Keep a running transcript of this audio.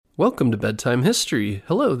Welcome to Bedtime History.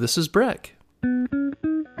 Hello, this is Breck.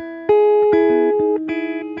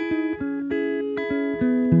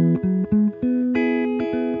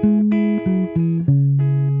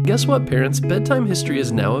 Guess what, parents? Bedtime History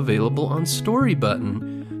is now available on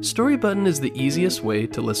Storybutton. Storybutton is the easiest way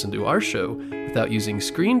to listen to our show without using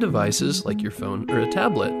screen devices like your phone or a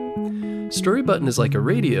tablet. Storybutton is like a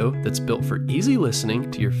radio that's built for easy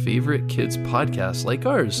listening to your favorite kids' podcasts like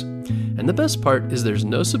ours. And the best part is there's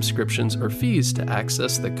no subscriptions or fees to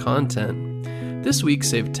access the content. This week,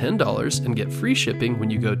 save $10 and get free shipping when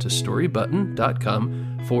you go to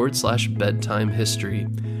storybutton.com/bedtime history.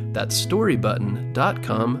 That's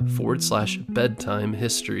storybutton.com/bedtime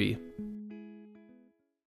history.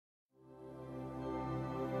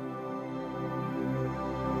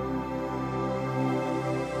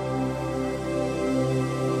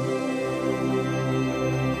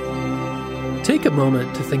 Take a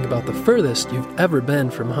moment to think about the furthest you've ever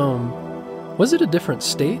been from home. Was it a different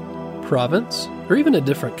state, province, or even a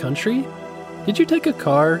different country? Did you take a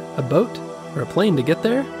car, a boat, or a plane to get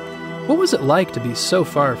there? What was it like to be so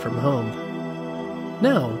far from home?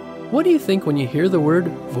 Now, what do you think when you hear the word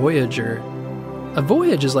Voyager? A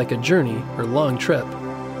voyage is like a journey or long trip.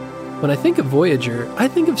 When I think of Voyager, I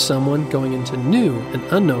think of someone going into new and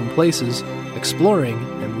unknown places, exploring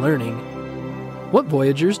and learning. What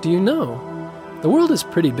Voyagers do you know? The world is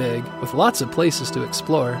pretty big, with lots of places to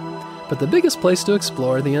explore, but the biggest place to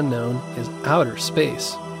explore the unknown is outer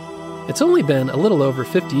space. It's only been a little over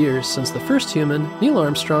 50 years since the first human, Neil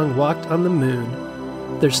Armstrong, walked on the moon.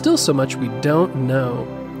 There's still so much we don't know.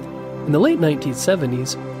 In the late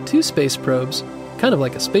 1970s, 2 space probes, kind of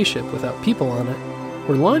like a spaceship without people on it,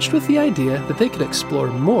 were launched with the idea that they could explore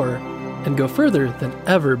more and go further than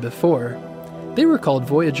ever before. They were called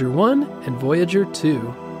Voyager 1 and Voyager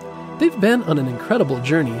 2. They've been on an incredible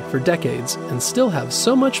journey for decades and still have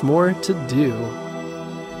so much more to do.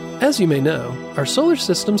 As you may know, our solar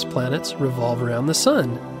system's planets revolve around the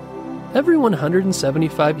sun. Every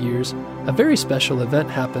 175 years, a very special event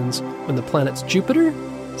happens when the planets Jupiter,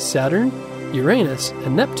 Saturn, Uranus,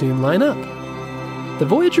 and Neptune line up. The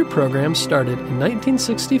Voyager program started in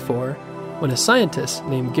 1964 when a scientist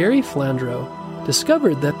named Gary Flandreau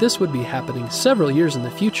discovered that this would be happening several years in the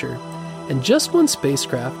future, and just one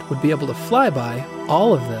spacecraft would be able to fly by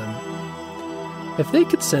all of them. If they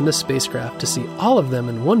could send a spacecraft to see all of them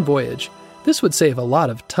in one voyage, this would save a lot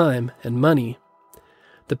of time and money.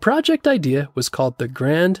 The project idea was called the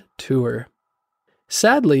Grand Tour.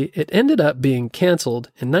 Sadly, it ended up being canceled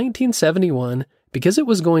in 1971 because it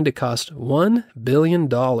was going to cost $1 billion.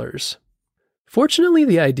 Fortunately,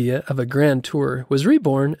 the idea of a Grand Tour was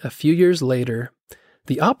reborn a few years later.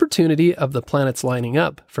 The opportunity of the planets lining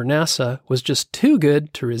up for NASA was just too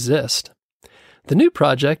good to resist. The new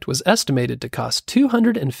project was estimated to cost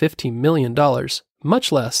 $250 million,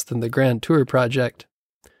 much less than the Grand Tour project.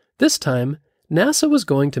 This time, NASA was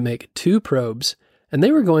going to make 2 probes, and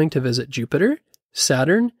they were going to visit Jupiter,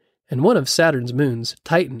 Saturn, and one of Saturn's moons,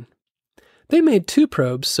 Titan. They made 2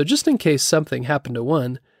 probes, so just in case something happened to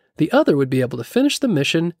one, the other would be able to finish the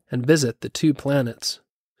mission and visit the 2 planets.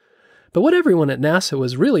 But what everyone at NASA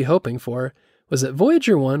was really hoping for was that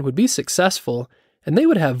Voyager 1 would be successful and they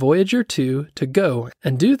would have Voyager 2 to go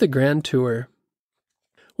and do the Grand Tour.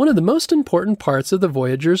 One of the most important parts of the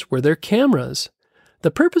Voyagers were their cameras.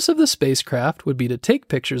 The purpose of the spacecraft would be to take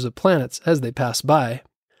pictures of planets as they pass by.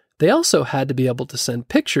 They also had to be able to send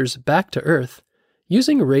pictures back to Earth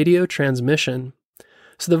using radio transmission.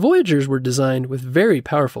 So the Voyagers were designed with very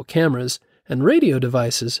powerful cameras and radio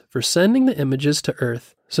devices for sending the images to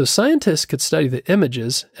Earth, so scientists could study the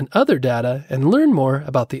images and other data and learn more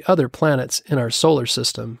about the other planets in our solar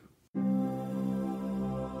system.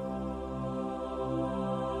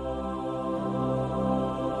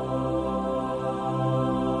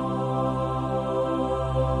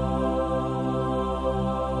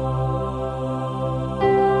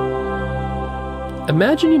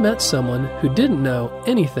 Imagine you met someone who didn't know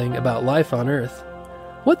anything about life on Earth.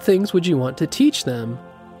 What things would you want to teach them?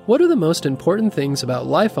 What are the most important things about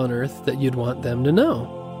life on Earth that you'd want them to know?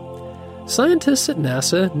 Scientists at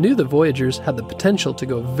NASA knew the Voyagers had the potential to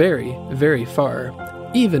go very, very far,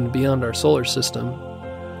 even beyond our solar system.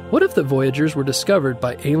 What if the Voyagers were discovered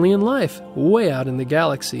by alien life way out in the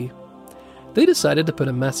galaxy? They decided to put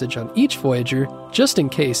a message on each Voyager just in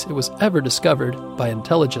case it was ever discovered by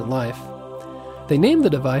intelligent life. They named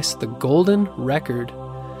the device the Golden Record.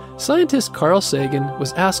 Scientist Carl Sagan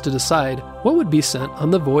was asked to decide what would be sent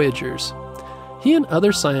on the Voyagers. He and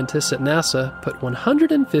other scientists at NASA put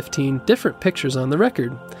 115 different pictures on the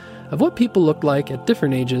record of what people looked like at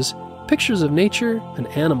different ages, pictures of nature and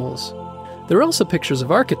animals. There were also pictures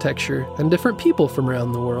of architecture and different people from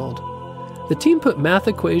around the world. The team put math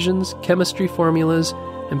equations, chemistry formulas,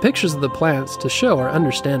 and pictures of the planets to show our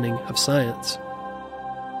understanding of science.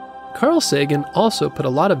 Carl Sagan also put a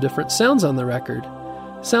lot of different sounds on the record.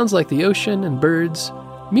 Sounds like the ocean and birds,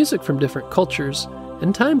 music from different cultures,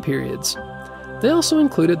 and time periods. They also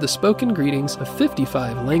included the spoken greetings of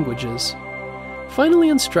 55 languages. Finally,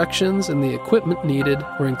 instructions and the equipment needed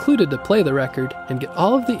were included to play the record and get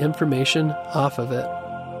all of the information off of it.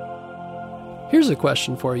 Here's a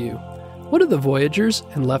question for you. What do the Voyagers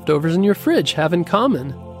and leftovers in your fridge have in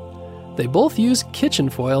common? They both use kitchen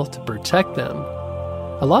foil to protect them.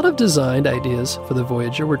 A lot of design ideas for the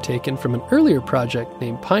Voyager were taken from an earlier project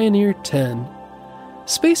named Pioneer 10.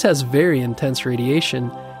 Space has very intense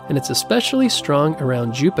radiation, and it's especially strong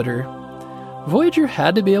around Jupiter. Voyager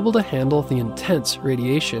had to be able to handle the intense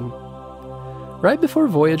radiation. Right before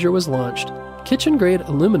Voyager was launched, kitchen-grade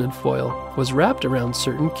aluminum foil was wrapped around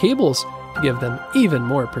certain cables to give them even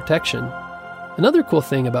more protection. Another cool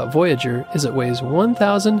thing about Voyager is it weighs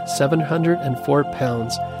 1,704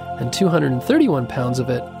 pounds, and 231 pounds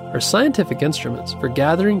of it are scientific instruments for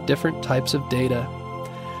gathering different types of data.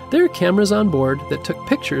 There are cameras on board that took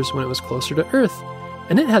pictures when it was closer to Earth,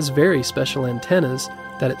 and it has very special antennas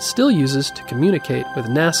that it still uses to communicate with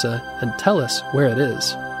NASA and tell us where it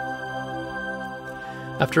is.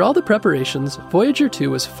 After all the preparations, Voyager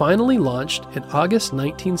 2 was finally launched in August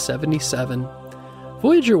 1977.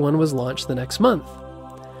 Voyager 1 was launched the next month.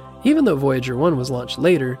 Even though Voyager 1 was launched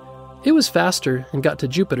later, it was faster and got to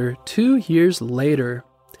Jupiter 2 years later.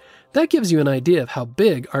 That gives you an idea of how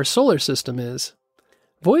big our solar system is.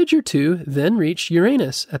 Voyager 2 then reached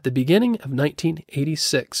Uranus at the beginning of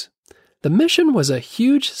 1986. The mission was a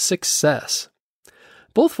huge success.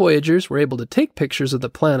 Both Voyagers were able to take pictures of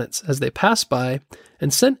the planets as they passed by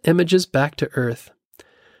and sent images back to Earth.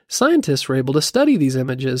 Scientists were able to study these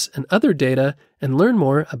images and other data and learn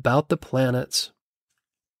more about the planets.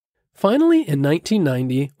 Finally, in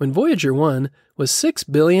 1990, when Voyager 1 was 6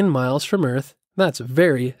 billion miles from Earth, that's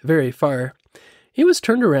very, very far, it was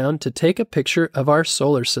turned around to take a picture of our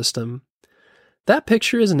solar system. That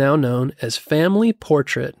picture is now known as Family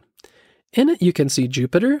Portrait. In it you can see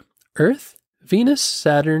Jupiter, Earth, Venus,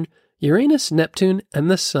 Saturn, Uranus, Neptune, and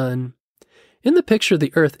the Sun. In the picture,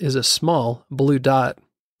 the Earth is a small blue dot.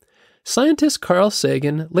 Scientist Carl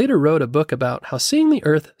Sagan later wrote a book about how seeing the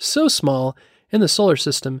Earth so small in the solar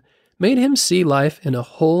system made him see life in a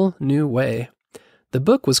whole new way. The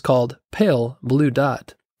book was called Pale Blue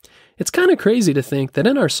Dot. It's kind of crazy to think that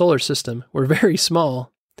in our solar system we're very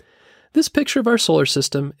small. This picture of our solar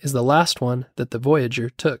system is the last one that the Voyager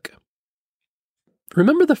took.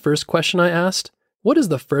 Remember the first question I asked? What is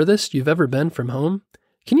the furthest you've ever been from home?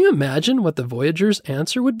 Can you imagine what the Voyager's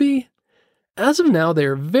answer would be? As of now, they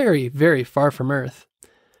are very, very far from Earth.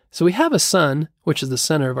 So we have a sun, which is the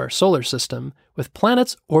center of our solar system, with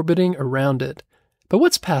planets orbiting around it. But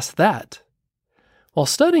what's past that? While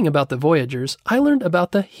studying about the Voyagers, I learned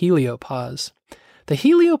about the heliopause. The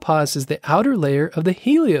heliopause is the outer layer of the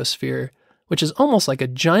heliosphere, which is almost like a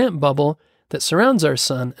giant bubble that surrounds our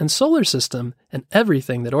sun and solar system and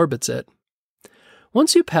everything that orbits it.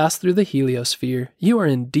 Once you pass through the heliosphere, you are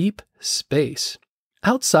in deep space,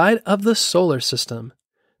 outside of the solar system.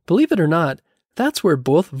 Believe it or not, that's where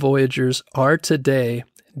both Voyagers are today,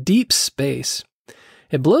 deep space.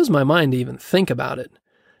 It blows my mind to even think about it.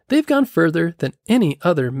 They've gone further than any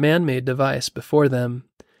other man-made device before them.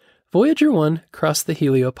 Voyager 1 crossed the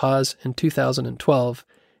heliopause in 2012,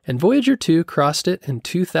 and Voyager 2 crossed it in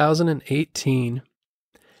 2018.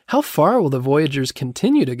 How far will the Voyagers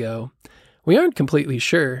continue to go? We aren't completely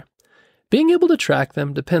sure. Being able to track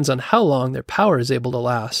them depends on how long their power is able to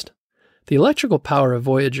last. The electrical power of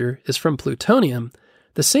Voyager is from plutonium,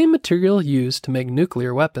 the same material used to make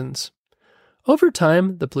nuclear weapons. Over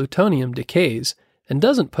time, the plutonium decays and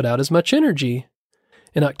doesn't put out as much energy.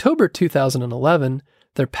 In October 2011,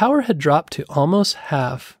 their power had dropped to almost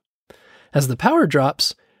half. As the power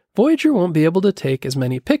drops, Voyager won't be able to take as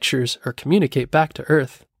many pictures or communicate back to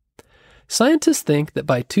Earth. Scientists think that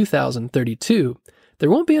by 2032, there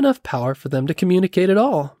won't be enough power for them to communicate at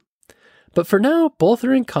all. But for now, both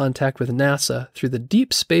are in contact with NASA through the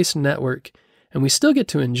Deep Space Network, and we still get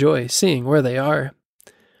to enjoy seeing where they are.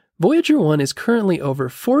 Voyager 1 is currently over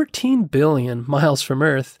 14 billion miles from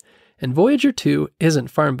Earth, and Voyager 2 isn't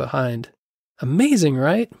far behind. Amazing,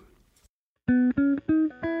 right?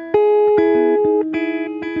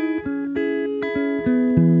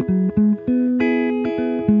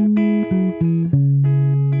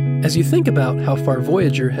 As you think about how far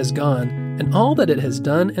Voyager has gone and all that it has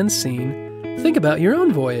done and seen, think about your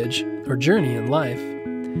own voyage or journey in life.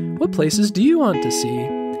 What places do you want to see?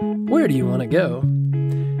 Where do you want to go?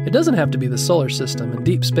 It doesn't have to be the solar system and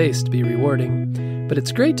deep space to be rewarding, but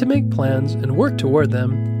it's great to make plans and work toward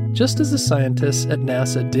them, just as the scientists at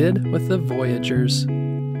NASA did with the Voyagers.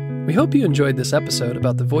 We hope you enjoyed this episode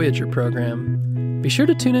about the Voyager program. Be sure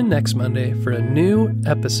to tune in next Monday for a new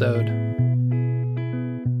episode.